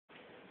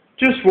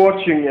Just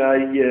watching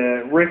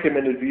a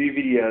recommended view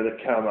video that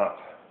came up,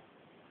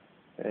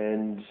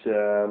 and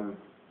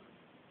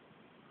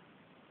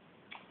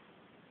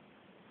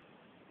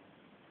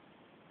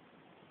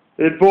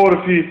it brought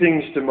a few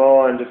things to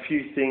mind, a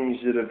few things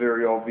that are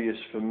very obvious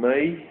for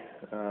me,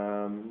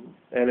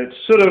 and it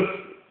sort of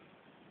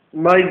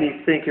made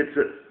me think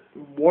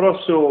what I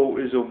saw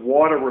is a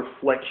wider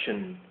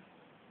reflection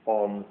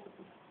on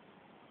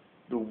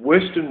the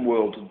Western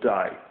world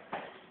today.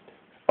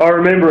 I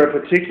remember a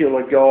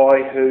particular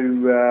guy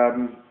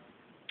who,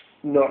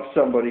 not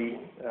somebody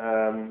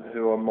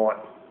who I might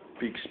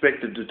be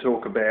expected to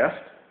talk about,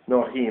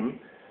 not him,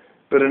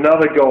 but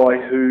another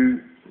guy who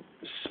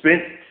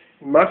spent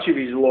much of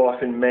his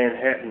life in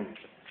Manhattan.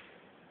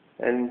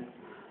 And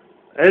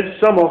as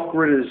some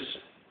off-gridders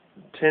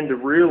tend to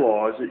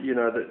realise that,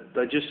 that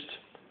they just,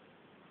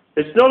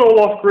 it's not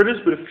all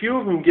off-gridders, but a few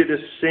of them get a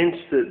sense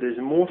that there's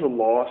more to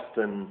life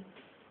than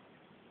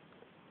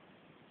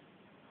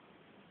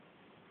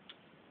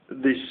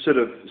this sort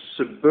of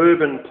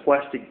suburban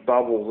plastic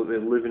bubble that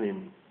they're living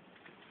in.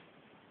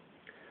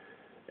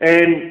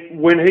 And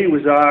when he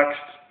was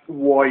asked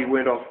why he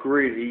went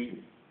off-grid,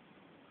 he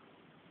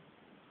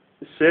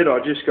said, I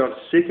just got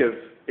sick of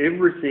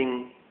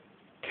everything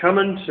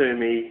coming to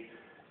me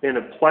in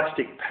a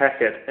plastic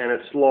packet, and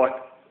it's like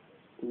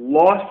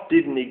life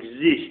didn't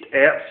exist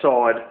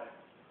outside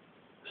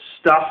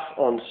stuff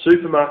on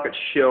supermarket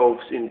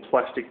shelves in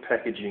plastic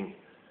packaging.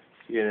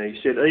 He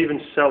said even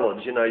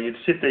salads, you'd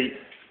sit there,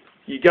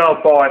 you go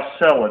and buy a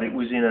salad, it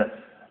was in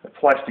a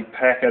plastic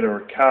packet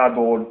or a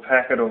cardboard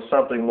packet or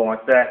something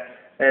like that,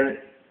 and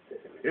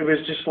it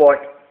was just like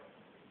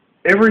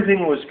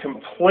everything was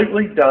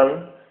completely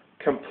done,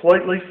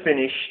 completely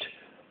finished,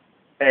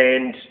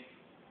 and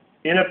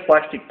in a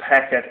plastic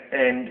packet,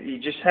 and he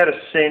just had a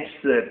sense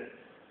that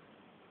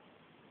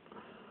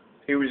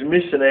he was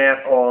missing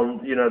out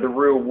on, the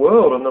real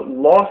world, and that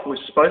life was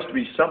supposed to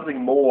be something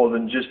more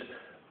than just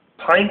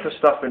paying for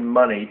stuff in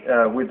money,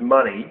 with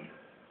money,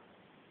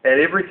 and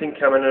everything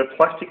coming in a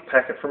plastic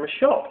packet from a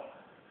shop,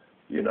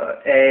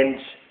 and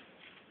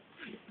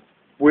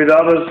with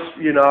others,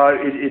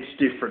 it's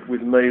different.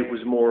 With me, it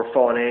was more a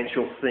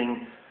financial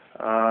thing,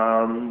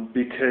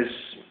 because,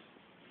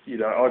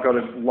 I got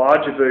a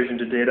large aversion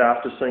to debt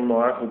after seeing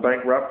my uncle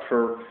bankrupt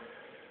for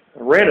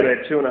around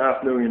about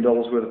 $2.5 million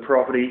worth of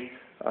property,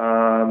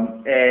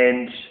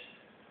 and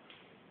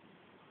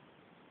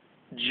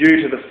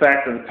due to the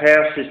fact that the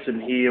power system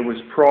here was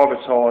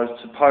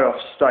privatised to pay off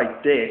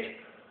state debt,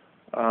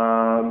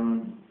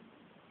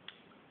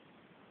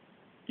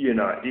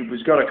 it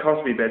was going to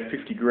cost me about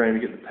 50 grand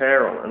to get the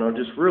power on, and I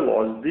just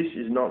realised this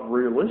is not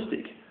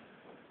realistic.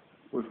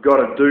 We've got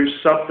to do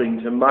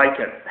something to make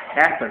it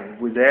happen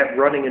without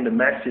running into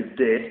massive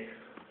debt.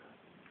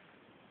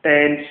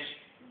 And,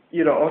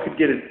 I could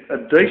get a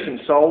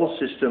decent solar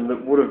system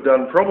that would have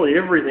done probably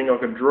everything I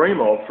could dream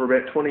of for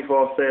about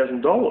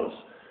 $25,000,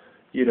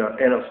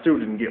 and I still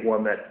didn't get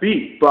one that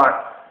big.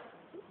 But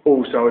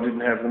also I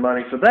didn't have the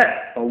money for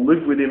that. I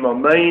lived within my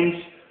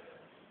means,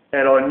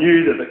 and I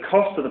knew that the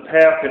cost of the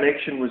power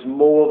connection was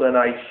more than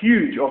a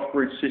huge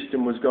off-grid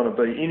system was going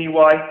to be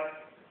anyway.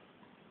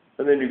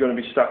 And then you're going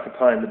to be stuck to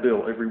paying the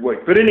bill every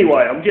week. But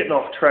anyway, I'm getting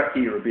off track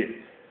here a bit.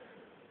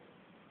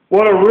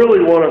 What I really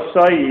want to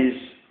say is,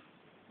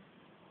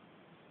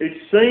 it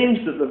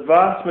seems that the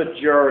vast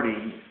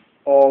majority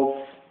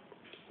of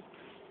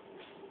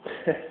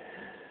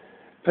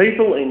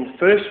people in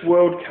first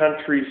world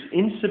countries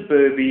in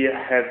suburbia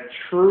have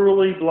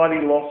truly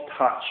bloody lost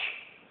touch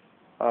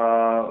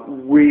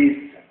with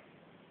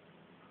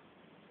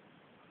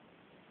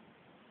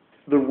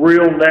the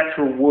real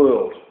natural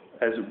world,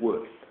 as it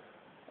were.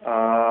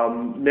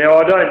 Now,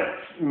 I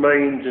don't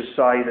mean to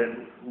say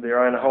that there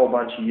aren't a whole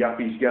bunch of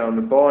yuppies going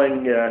to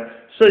buying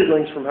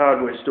seedlings from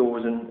hardware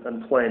stores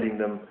and planting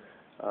them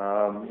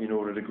in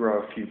order to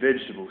grow a few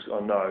vegetables. I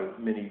know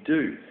many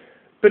do.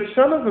 But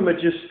some of them are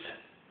just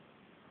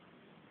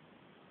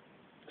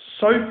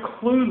so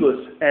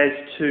clueless as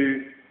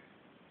to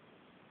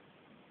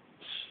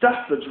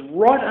stuff that's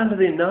right under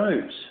their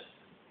nose.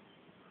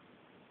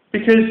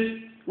 Because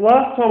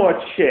last time I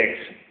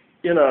checked,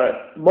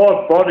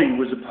 my body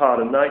was a part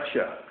of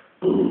nature.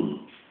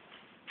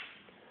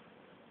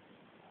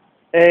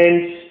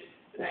 And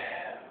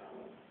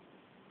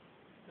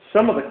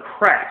some of the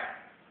crap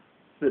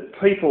that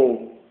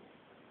people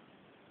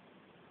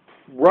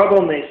rub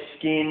on their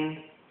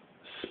skin,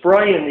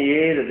 spray in the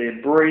air that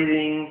they're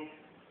breathing,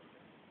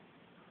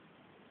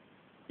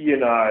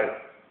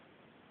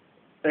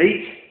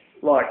 eat,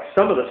 like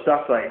some of the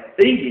stuff they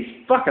eat is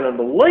fucking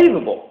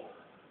unbelievable.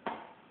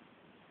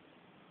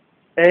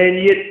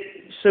 And yet,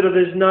 sort of,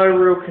 there's no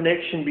real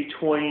connection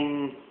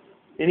between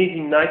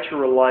anything nature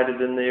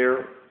related and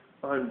their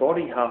own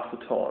body half the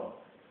time.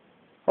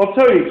 I'll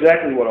tell you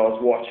exactly what I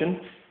was watching.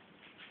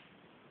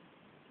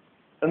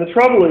 And the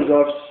trouble is,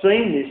 I've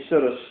seen this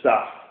sort of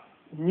stuff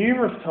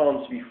numerous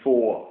times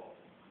before,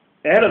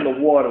 out in the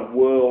wider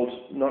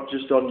world, not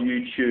just on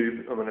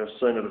YouTube. I mean, I've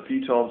seen it a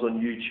few times on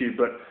YouTube,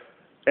 but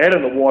out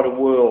in the wider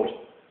world.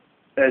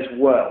 as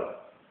well.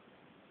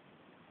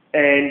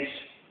 And,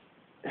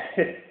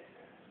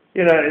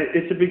 you know,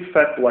 it's a big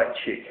fat black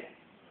chick.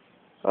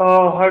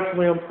 Oh,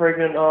 hopefully I'm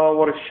pregnant. Oh,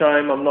 what a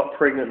shame I'm not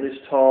pregnant this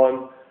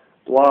time.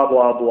 Blah,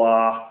 blah,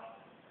 blah.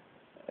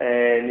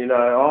 And, you know,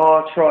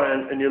 oh, I'll try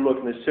and you look,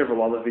 and there's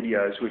several other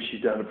videos where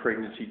she's done a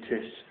pregnancy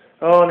test.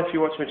 Oh, and if you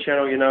watch my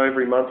channel, you know,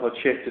 every month I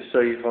check to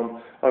see if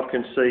I've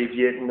conceived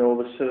yet and all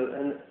this sort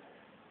of,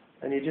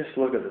 and you just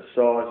look at the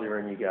size of her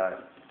and you go,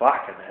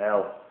 fucking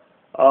hell.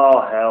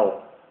 Oh,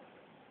 hell.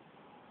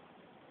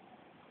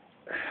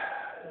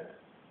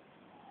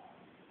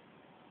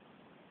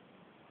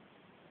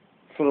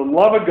 For the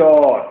love of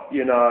God,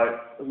 you know,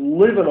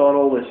 living on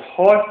all this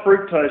high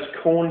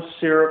fructose corn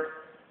syrup,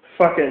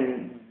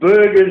 fucking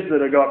burgers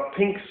that have got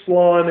pink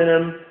slime in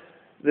them,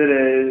 that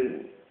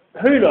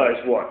are, who knows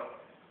what.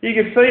 You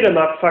could feed them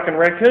up fucking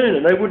raccoon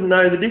and they wouldn't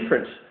know the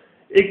difference.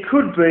 It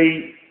could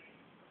be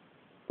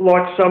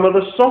like some of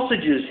the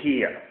sausages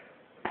here.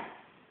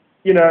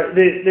 You know,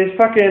 they're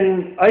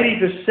fucking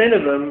 80%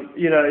 of them,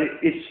 you know,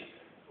 it's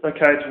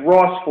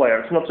rice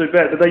flour, it's not too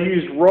bad, but they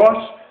use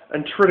rice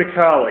and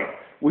triticale,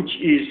 which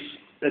is,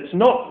 it's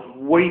not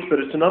wheat, but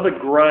it's another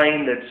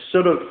grain that's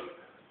sort of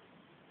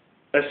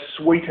a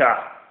sweeter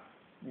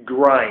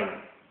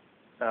grain.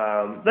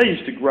 They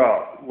used to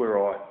grow up where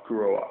I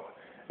grew up.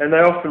 And they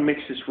often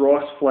mix this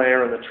rice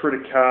flour and the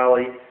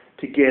triticale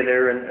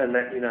together, and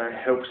that, you know,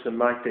 helps them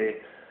make their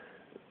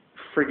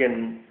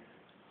friggin',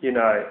 you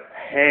know,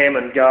 ham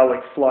and garlic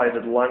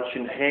flavoured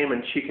luncheon, ham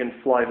and chicken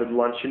flavoured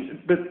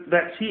luncheon, but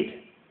that's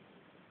it.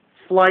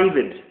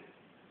 Flavoured.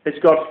 It's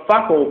got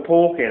fuck all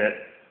pork in it,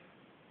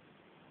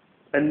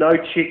 and no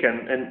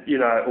chicken, and, you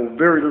know, or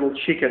very little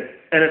chicken,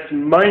 and it's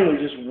mainly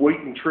just wheat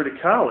and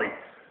triticale,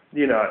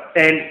 you know.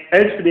 And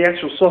as for the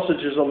actual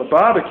sausages on the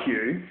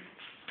barbecue,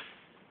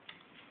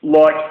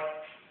 like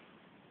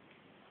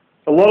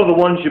a lot of the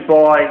ones you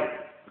buy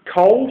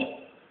cold,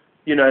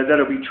 you know,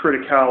 that'll be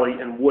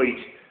triticale and wheat.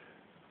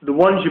 The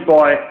ones you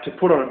buy to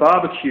put on a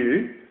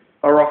barbecue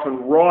are often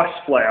rice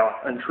flour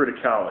and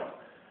triticale.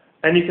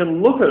 And you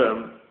can look at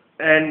them,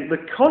 and the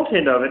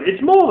content of it,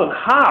 it's more than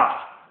half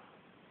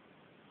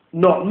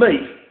not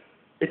meat.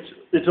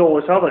 It's all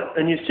this other,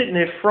 and you're sitting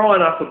there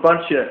frying up a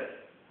bunch of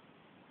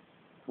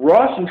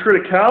rice and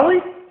triticale,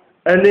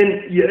 and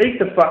then you eat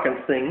the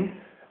fucking thing,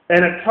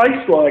 and it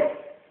tastes like,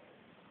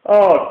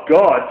 oh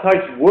God, it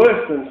tastes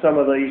worse than some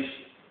of these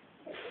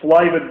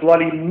flavoured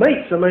bloody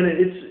meats. I mean,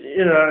 it's,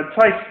 you know, it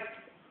tastes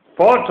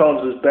 5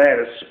 times as bad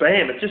as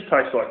Spam. It just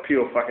tastes like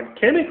pure fucking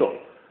chemical,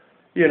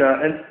 you know.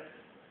 And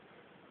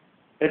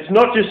it's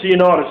not just the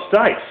United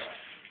States.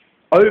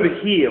 Over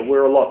here,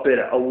 we're a lot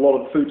better. A lot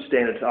of food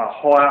standards are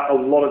higher. A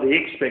lot of the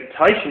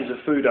expectations of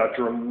food are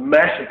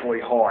dramatically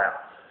higher.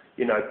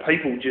 You know,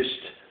 people just,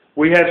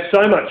 we have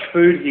so much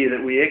food here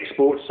that we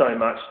export so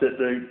much that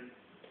the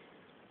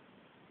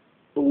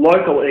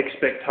local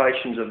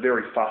expectations are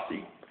very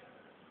fussy.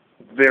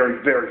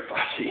 Very, very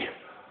fussy.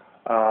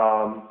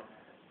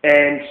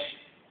 And,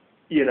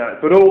 you know,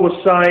 but all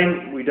the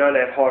same, we don't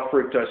have high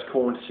fructose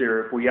corn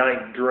syrup. We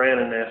ain't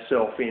drowning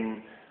ourselves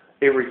in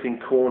everything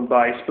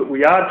corn-based, but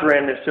we are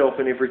drowning ourselves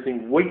in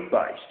everything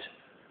wheat-based,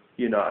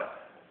 you know.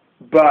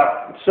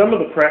 But some of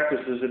the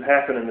practices that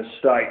happen in the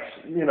States,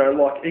 you know,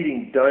 like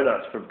eating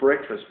donuts for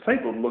breakfast,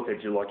 people look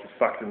at you like you're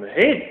fucked in the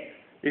head.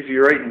 If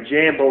you're eating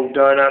jam-ball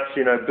donuts,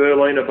 you know,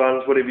 Berliner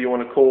buns, whatever you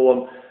want to call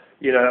them,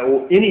 you know,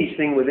 or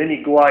anything with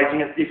any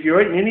glazing, if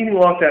you're eating anything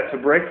like that for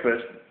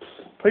breakfast,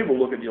 people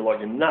look at you like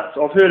you're nuts.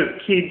 I've heard of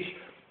kids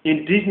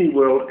in Disney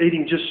World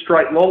eating just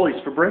straight lollies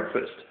for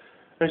breakfast.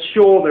 And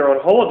sure, they're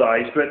on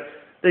holidays, but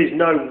there's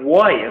no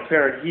way a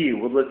parent here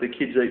would let the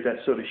kids eat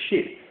that sort of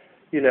shit,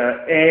 you know.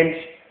 And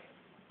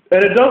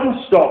it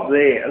doesn't stop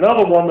there.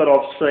 Another one that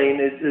I've seen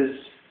is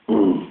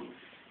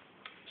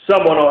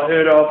someone I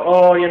heard of,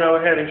 oh, you know,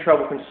 having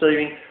trouble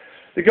conceiving.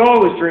 The guy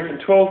was drinking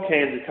 12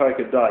 cans of Coke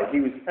a day.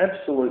 He was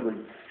absolutely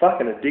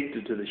fucking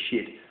addicted to the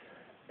shit.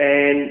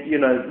 And, you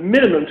know,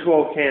 minimum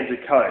 12 cans of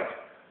Coke.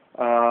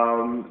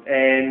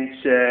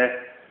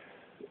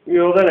 You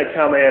know, then it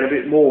come out a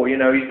bit more. You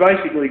know, he's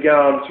basically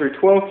going through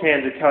 12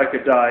 cans of Coke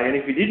a day, and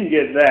if he didn't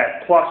get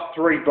that, plus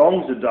 3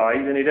 bongs a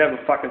day, then he'd have a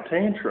fucking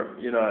tantrum,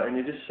 you know. And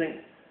you just think,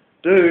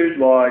 dude,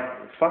 like,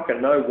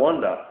 fucking no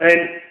wonder.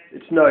 And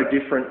it's no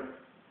different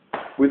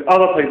with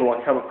other people I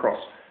come across.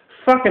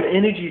 Fucking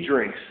energy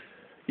drinks.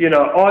 You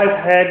know, I've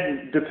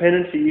had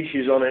dependency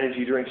issues on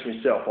energy drinks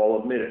myself, I'll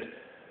admit it.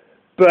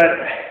 But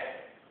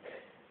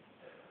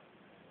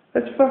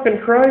it's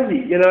fucking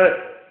crazy. You know,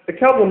 a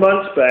couple of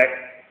months back,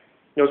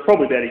 it was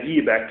probably about a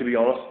year back, to be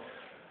honest,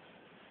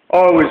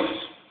 I was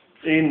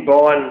in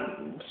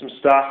buying some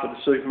stuff at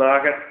the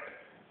supermarket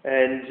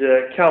and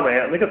come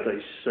out, and they got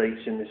these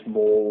seats in this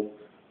mall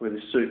where the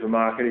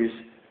supermarket is,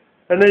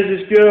 and there's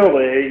this girl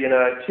there, you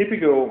know,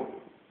 typical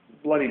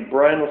bloody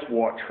brainless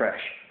white trash,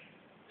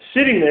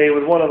 sitting there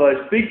with one of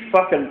those big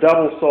fucking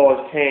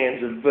double-sized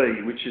cans of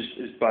V, which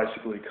is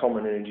basically a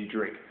common energy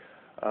drink.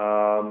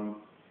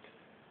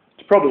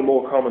 It's probably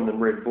more common than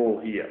Red Bull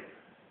here.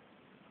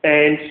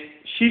 And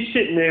she's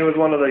sitting there with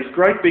one of these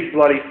great big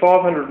bloody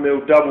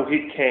 500ml double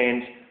hit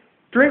cans,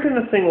 drinking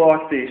the thing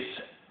like this.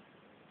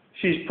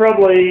 She's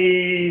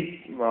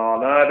probably,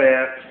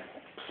 about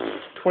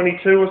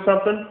 22 or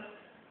something.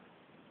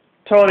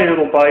 Tiny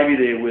little baby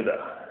there with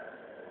her.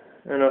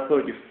 And I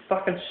thought, you're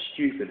fucking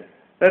stupid.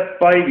 That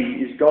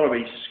baby is going to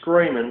be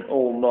screaming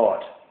all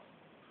night.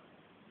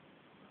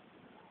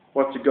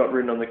 What's it got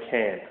written on the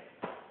can?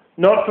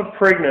 Not for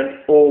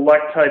pregnant or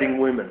lactating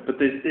women. But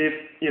there's,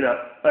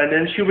 and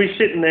then she'll be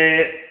sitting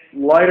there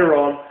later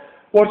on.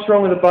 What's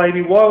wrong with the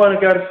baby? Why won't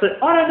it go to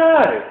sleep? I don't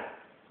know.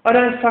 I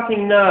don't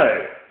fucking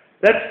know.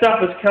 That stuff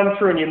has come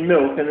through in your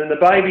milk, and then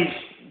the baby's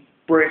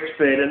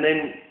breastfed, and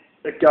then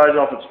it goes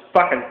off its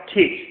fucking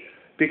tit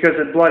because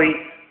at bloody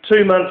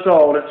 2 months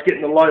old, it's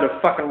getting a load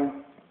of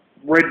fucking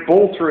Red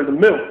Bull through the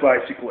milk,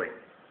 basically.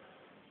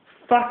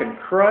 Fucking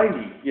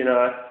crazy,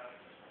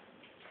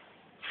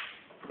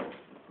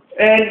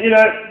 And,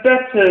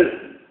 that's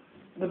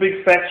the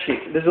big fat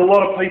shit. There's a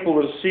lot of people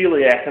that are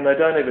celiac and they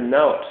don't even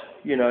know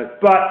it,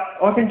 But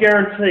I can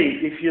guarantee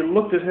if you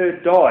looked at her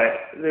diet,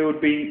 there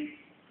would be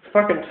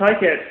fucking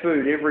takeout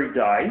food every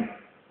day.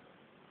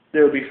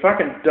 There would be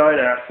fucking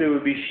donuts. There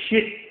would be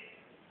shit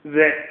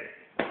that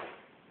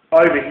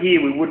over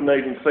here we wouldn't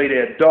even feed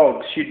our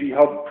dogs. She'd be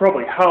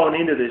probably hoeing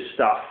into this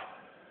stuff.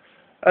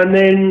 And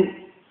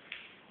then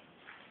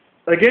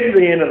they get to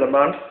the end of the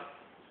month,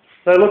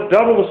 they look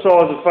double the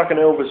size of fucking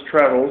Elvis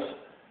Travels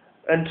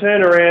and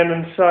turn around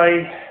and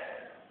say,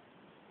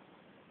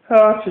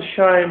 oh, it's a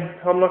shame,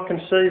 I'm not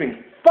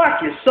conceiving.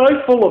 Fuck, you're so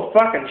full of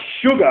fucking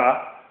sugar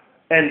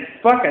and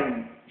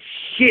fucking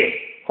shit.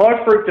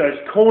 High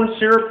fructose corn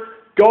syrup,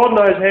 God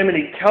knows how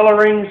many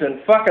colourings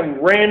and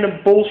fucking random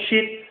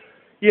bullshit,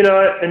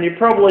 and you're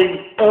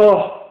probably,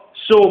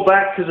 sore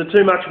back because of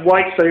too much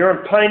weight, so you're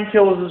on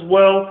painkillers as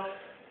well.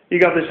 You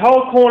got this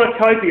whole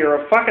cornucopia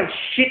of fucking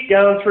shit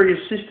going through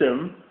your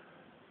system,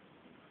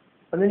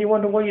 and then you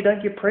wonder why you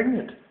don't get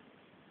pregnant.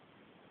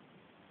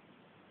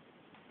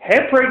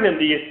 How pregnant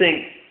do you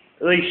think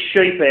these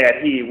sheep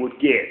out here would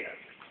get?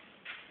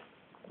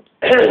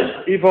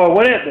 If I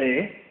went out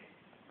there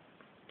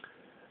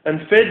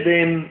and fed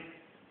them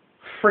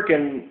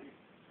frickin'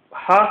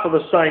 half of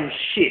the same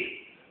shit.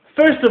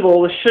 First of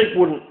all, the sheep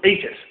wouldn't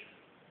eat it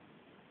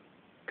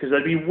because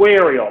they'd be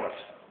wary of it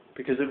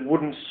because it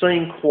wouldn't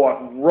seem quite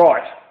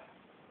right.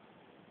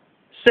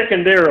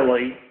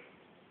 Secondarily,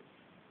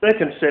 their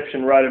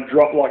conception rate would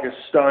drop like a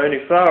stone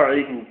if they were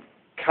eating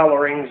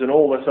colourings and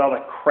all this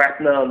other crap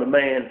known to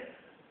man,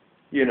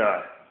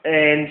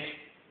 And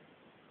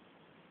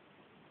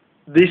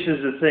this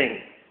is the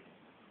thing.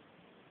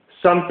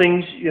 Some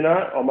things,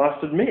 I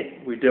must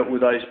admit, we dealt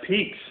with those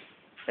pigs,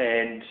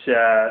 and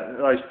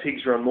those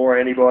pigs were on more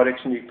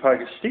antibiotics than you could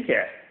poke a stick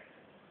at,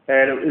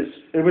 and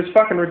it was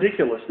fucking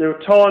ridiculous. There were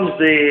times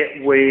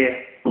there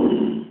where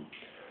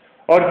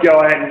I'd go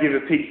out and give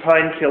a pig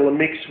painkiller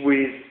mixed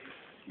with,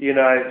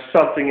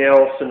 something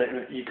else,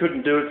 and you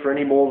couldn't do it for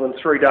any more than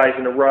 3 days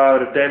in a row.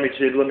 It'd damage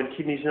their blooming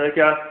kidneys, and they'd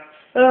go,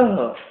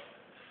 oh,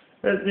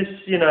 this,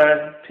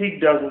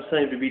 pig doesn't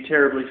seem to be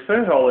terribly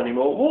fertile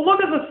anymore. Well,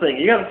 look at the thing.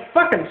 You got it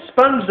fucking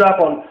sponged up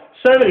on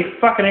so many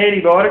fucking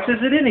antibiotics.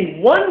 Is it any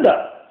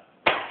wonder?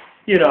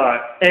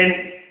 And,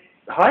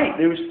 hey,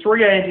 there was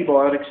 3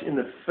 antibiotics in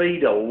the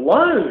feed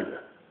alone.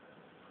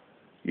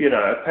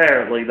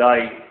 Apparently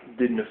they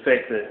didn't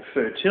affect the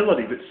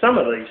fertility, but some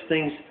of these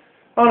things,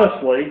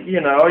 honestly,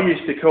 I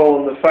used to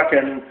call them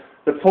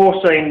the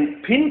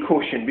porcine pin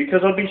cushion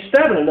because I'd be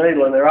stabbing a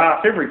needle in their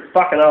ass every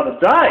fucking other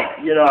day,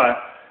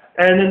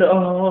 And then,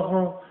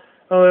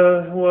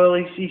 well,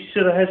 he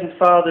sort of hasn't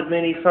fathered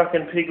many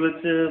fucking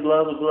piglets,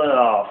 blah, blah, blah.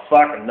 Oh,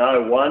 fucking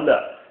no wonder,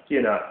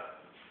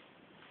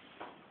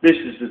 This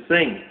is the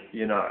thing,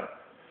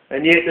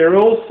 And yet they're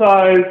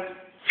also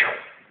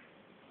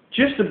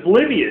just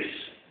oblivious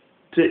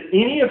to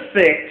any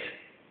effect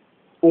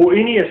or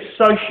any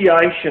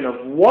association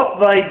of what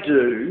they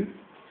do,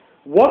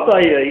 what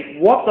they eat,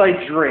 what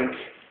they drink,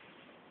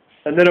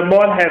 and that it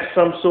might have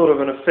some sort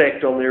of an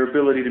effect on their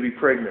ability to be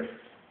pregnant.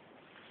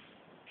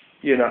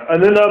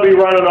 And then they'll be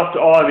running off to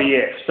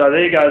IVF. So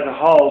there goes a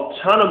whole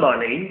ton of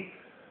money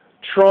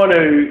trying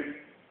to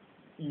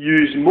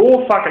use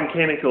more fucking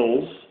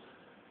chemicals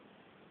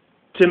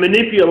to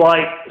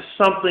manipulate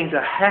something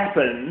to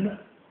happen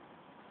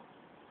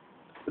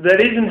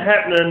that isn't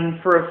happening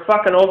for a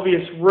fucking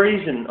obvious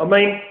reason. I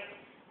mean,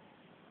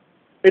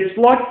 it's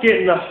like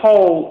getting a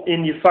hole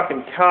in your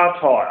fucking car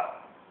tyre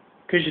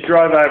because you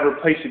drove over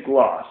a piece of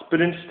glass.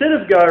 But instead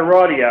of go,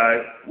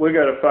 rightio, we're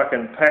going to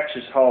fucking patch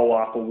this hole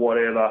up or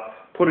whatever,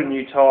 put a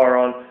new tyre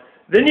on,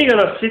 then you're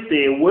going to sit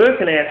there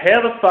working out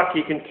how the fuck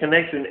you can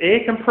connect an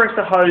air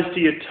compressor hose to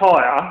your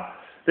tyre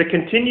that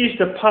continues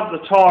to pump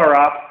the tyre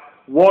up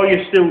while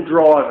you're still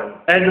driving,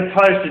 as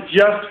opposed to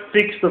just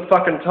fix the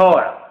fucking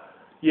tyre.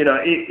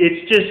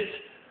 It's just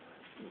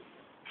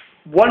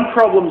one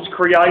problem's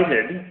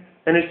created,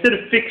 and instead of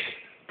fix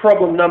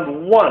problem number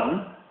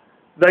one,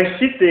 they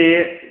sit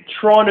there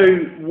trying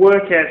to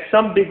work out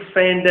some big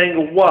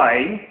fandangle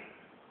way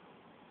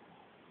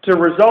to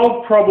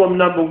resolve problem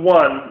number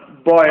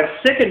one by a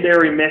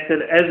secondary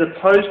method as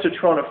opposed to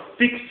trying to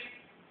fix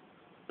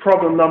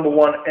problem number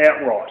one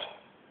outright.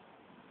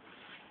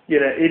 You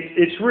know,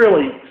 it's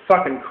really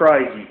fucking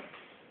crazy.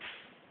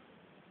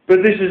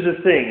 But this is the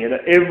thing, you know,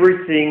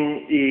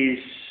 everything is,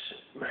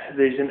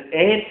 there's an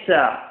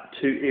answer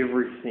to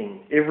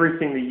everything.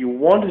 Everything that you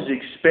want is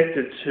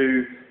expected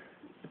to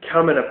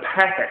come in a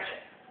packet.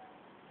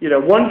 You know,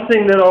 one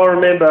thing that I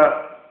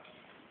remember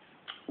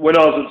when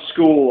I was at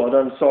school, I'd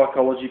done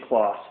psychology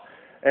class,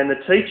 and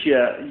the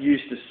teacher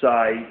used to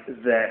say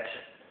that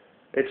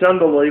it's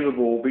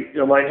unbelievable. I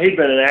mean, he'd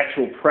been an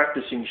actual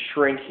practicing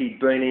shrink. He'd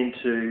been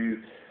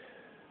into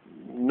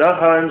nut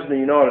homes in the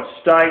United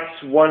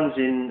States, one's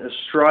in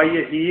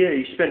Australia here.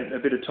 He spent a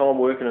bit of time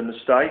working in the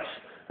States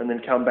and then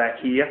come back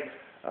here.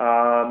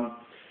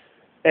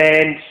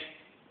 And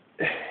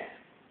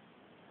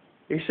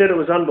he said it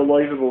was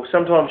unbelievable.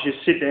 Sometimes you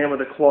sit down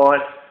with a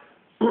client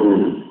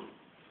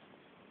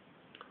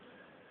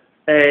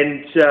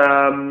and,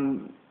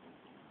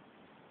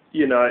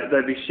 you know,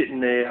 they'd be sitting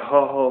there,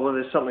 well,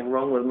 there's something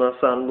wrong with my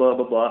son, blah,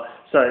 blah, blah.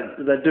 So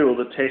they'd do all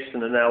the tests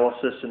and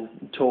analysis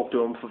and talk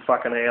to him for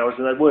fucking hours,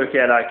 and they'd work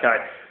out,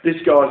 okay,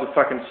 this guy's a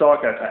fucking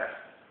psychopath,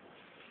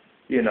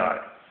 you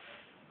know.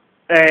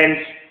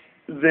 And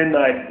then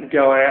they'd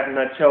go out and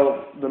they'd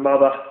tell the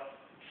mother,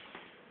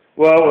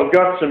 well, we've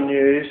got some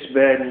news,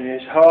 bad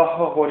news.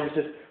 What is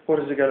it? What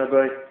is it going to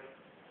be?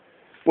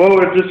 Well,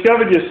 we've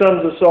discovered your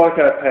son's a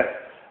psychopath.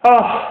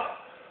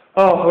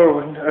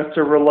 It's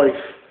a relief.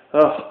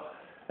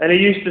 And he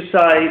used to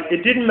say,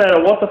 it didn't matter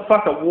what the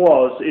fuck it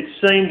was, it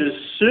seemed as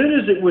soon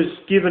as it was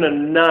given a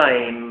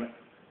name,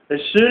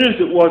 as soon as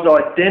it was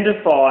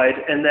identified,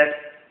 and that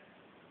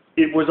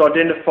it was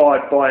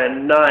identified by a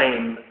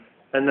name,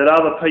 and that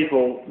other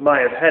people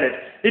may have had it,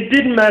 it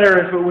didn't matter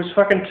if it was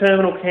fucking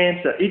terminal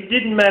cancer, it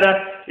didn't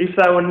matter if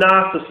they were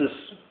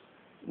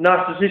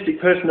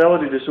narcissistic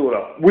personality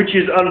disorder, which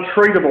is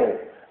untreatable,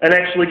 and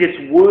actually gets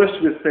worse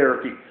with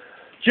therapy.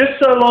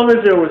 Just so long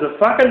as there was a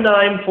fucking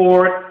name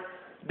for it,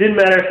 didn't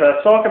matter if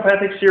a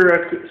psychopathic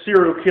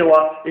serial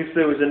killer, if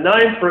there was a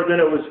name for it, then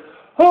it was,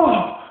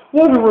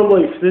 what a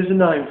relief, there's a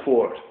name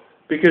for it.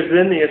 Because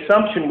then the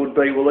assumption would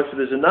be, well, if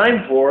there's a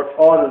name for it,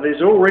 either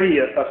there's already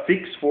a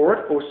fix for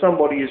it, or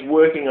somebody is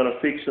working on a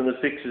fix and the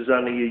fix is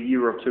only a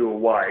year or two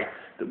away,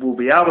 that we'll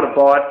be able to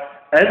buy it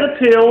as a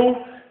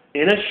pill,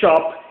 in a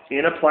shop,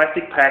 in a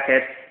plastic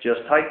packet,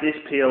 just take this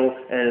pill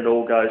and it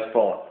all goes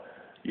fine,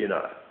 you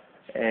know.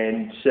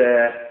 And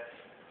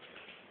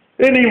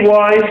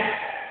anyway,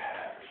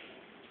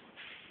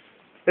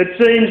 it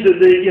seems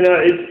that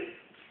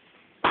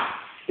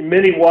in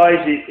many ways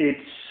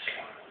it's.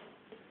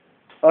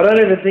 I don't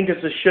even think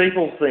it's a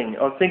sheeple thing.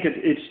 I think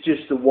it's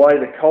just the way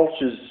the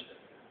culture's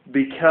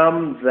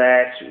become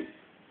that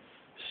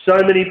so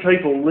many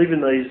people live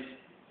in these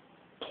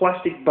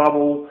plastic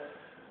bubble,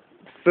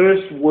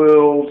 first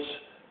world,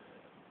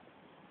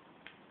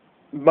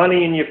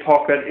 money in your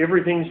pocket,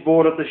 everything's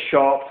bought at the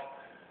shop,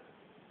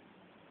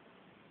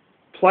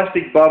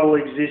 plastic bubble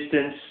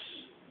existence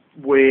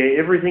where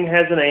everything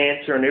has an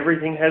answer and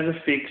everything has a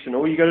fix and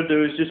all you got to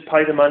do is just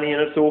pay the money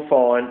and it's all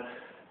fine,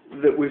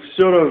 that we've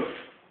sort of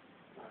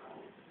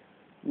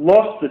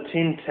lost the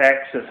tin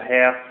tacks of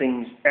how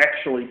things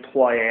actually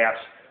play out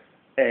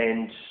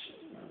and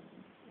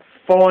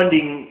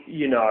finding,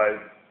 you know,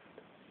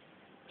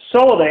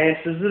 solid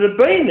answers that have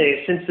been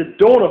there since the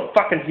dawn of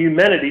fucking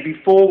humanity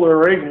before we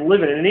were even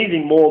living in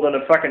anything more than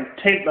a fucking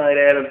tent made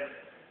out of,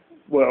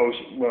 well,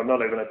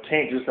 not even a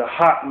tent, just a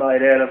hut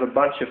made out of a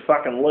bunch of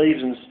fucking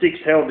leaves and sticks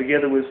held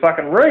together with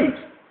fucking reeds.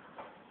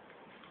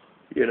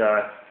 You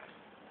know.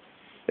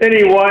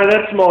 Anyway,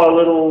 that's my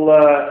little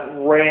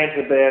rant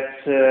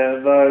about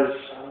those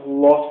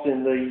lost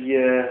in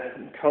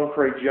the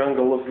concrete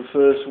jungle of the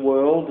first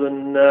world,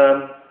 and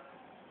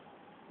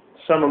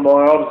some of my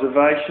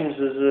observations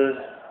as an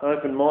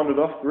open-minded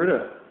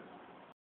off-gridder.